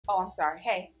Oh, I'm sorry.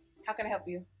 Hey, how can I help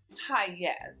you? Hi,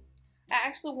 yes. I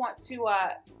actually want to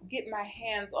get my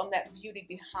hands on that beauty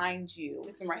behind you.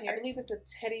 This one right here. I believe it's a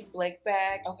Teddy Blake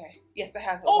bag. Okay. Yes, I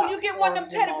have. Oh, you get one of them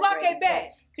Teddy Blake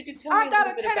bags. So could you tell me a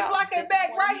little bit about this one? I got a Teddy Blake bag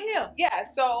right here. Yeah,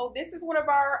 so this is one of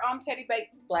our Teddy Blake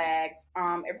bags.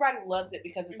 Everybody loves it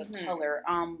because of the color.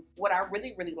 What I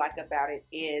really like about it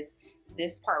is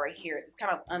this part right here. It just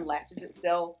kind of unlatches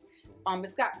itself.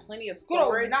 It's got plenty of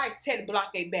storage. Good old nice Teddy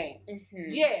Blake bag.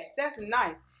 Yes, that's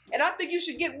nice. And I think you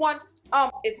should get one.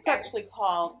 It's actually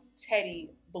called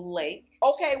Teddy Blake.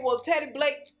 Okay, well, Teddy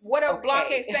Blake, whatever,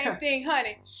 blockade, same thing,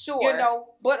 honey. Sure. You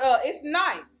know, but it's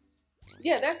nice.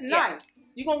 Yeah, that's nice.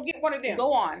 Yes. You're going to get one of them.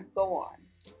 Go on.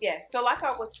 Yes, so like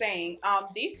I was saying,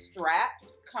 these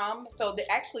straps come, so they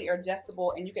actually are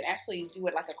adjustable, and you can actually do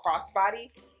it like a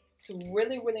crossbody. It's a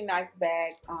really nice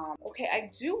bag. Okay, I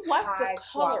do like the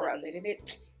color of it, and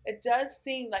it does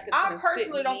seem like it's I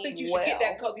personally don't think you should get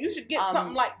that color. You should get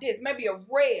something like this, maybe a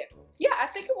red. Yeah, I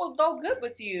think it will go good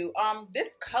with you.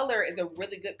 This color is a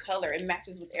really good color. It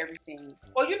matches with everything.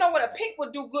 Well, you know what? A pink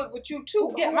would do good with you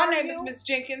too. Yeah, my name is Miss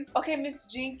Jenkins. Okay, Miss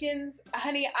Jenkins,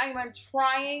 honey, I'm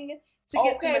trying to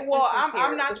get some assistance. Well,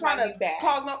 I'm not trying to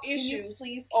cause no issues.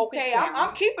 Please, okay,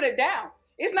 I'm keeping it down.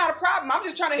 It's not a problem. I'm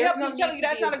just trying to help you, tell you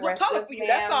that's not a good color for you.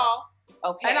 That's all.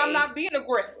 Okay. And I'm not being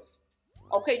aggressive.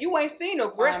 Okay, you ain't seen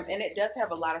aggressive. And it does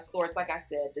have a lot of storage, like I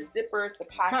said, the zippers, the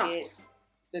pockets.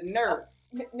 The nerves.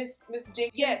 Miss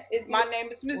Jenkins. Yes, my name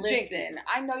is Miss Jenkins.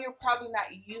 I know you're probably not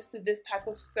used to this type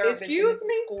of service. Excuse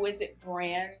me? Exquisite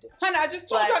brand. Honey, I just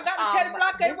told you I got the Teddy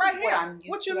Blake right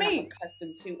here. What you mean? I'm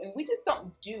accustomed to, and we just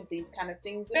don't do these kind of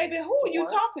things. Baby, who are you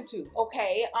talking to?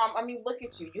 Okay, I mean, look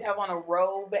at you. You have on a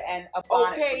robe and a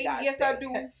bonnet. Okay, yes, I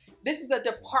do. This is a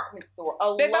department store.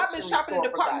 Baby, I've been shopping in a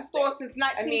department store since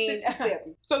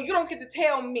 1967. So you don't get to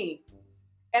tell me.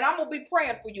 And I'm going to be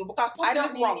praying for you because I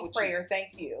don't need any prayer.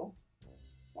 Thank you.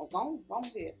 Oh, go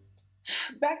ahead.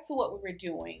 Back to what we were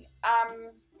doing.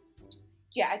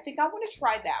 Yeah, I think I want to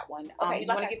try that one. Okay,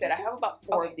 like I said, I have about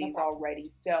 4 of these already.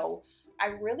 So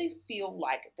I really feel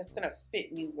like that's going to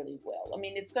fit me really well. I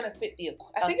mean, it's going to fit the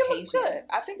occasion. I think it looks good.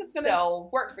 I think it's going to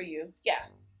work for you. Yeah.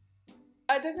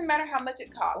 It doesn't matter how much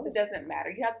it costs. It doesn't matter.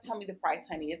 You have to tell me the price,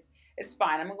 honey. It's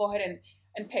fine. I'm going to go ahead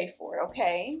and pay for it,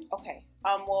 okay? Okay.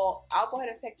 Well, I'll go ahead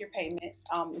and take your payment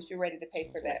if you're ready to pay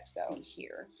for that. So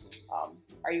here.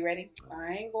 Are you ready?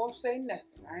 I ain't gonna say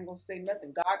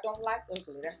nothing. God don't like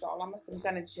ugly. That's all I'm gonna say. I'm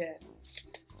gonna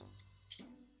just.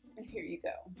 And here you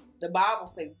go. The Bible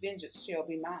says, "Vengeance shall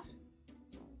be mine."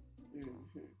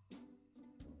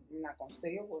 I'm not gonna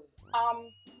say a word.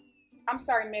 I'm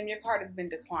sorry, ma'am. Your card has been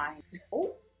declined.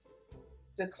 Oh,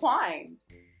 declined.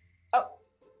 Oh.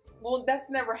 Well, that's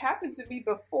never happened to me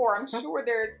before. I'm sure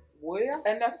there's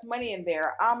enough money in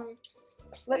there.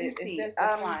 Let me see. It says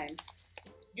decline.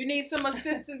 You need some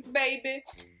assistance, baby.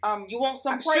 You want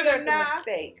some prayer prayer now? A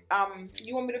mistake.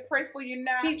 You want me to pray for you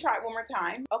now? Can you try it one more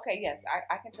time? Okay, yes,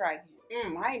 I can try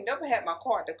again. I ain't never had my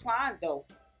card declined though.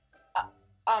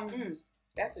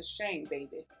 That's a shame,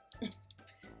 baby.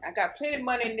 I got plenty of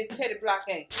money in this Teddy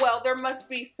Blake. Well, there must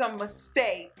be some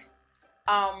mistake.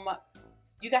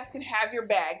 You guys can have your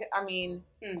bag. I mean,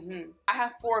 I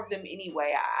have 4 of them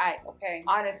anyway. I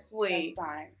honestly that's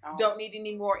fine. Don't need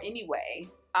any more anyway.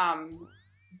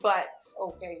 But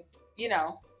okay, you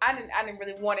know, I didn't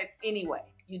really want it anyway.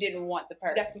 You didn't want the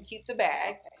purse. That's to keep the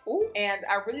bag. Okay. And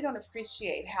I really don't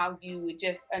appreciate how you would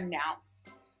just announce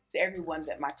to everyone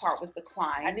that my card was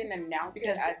declined. I didn't announce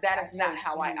because that is not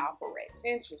how I operate.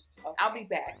 Interesting. Okay. I'll be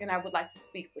back, and I would like to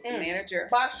speak with the manager.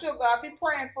 Bye, sugar. I'll be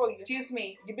praying for you. Excuse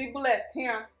me. You be blessed,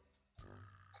 Tim.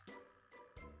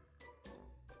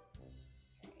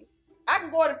 I can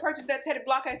go ahead and purchase that Teddy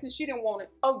Blake since she didn't want it.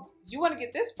 Oh, you want to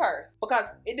get this purse?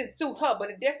 Because it didn't suit her, but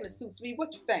it definitely suits me.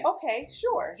 What you think? Okay,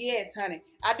 sure. Yes, honey.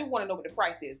 I do want to know what the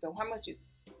price is, though. How much is it?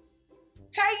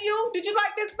 Hey, you. Did you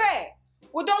like this bag?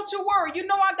 Well, don't you worry. You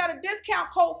know I got a discount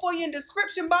code for you in the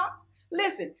description box.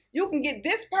 Listen, you can get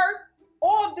this purse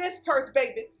or this purse,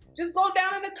 baby. Just go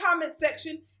down in the comment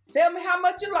section, tell me how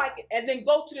much you like it, and then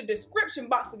go to the description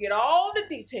box to get all the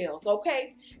details,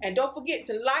 okay? And don't forget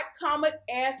to like, comment,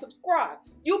 and subscribe.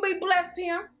 You be blessed,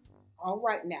 Tim. All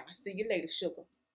right now. See you later, sugar.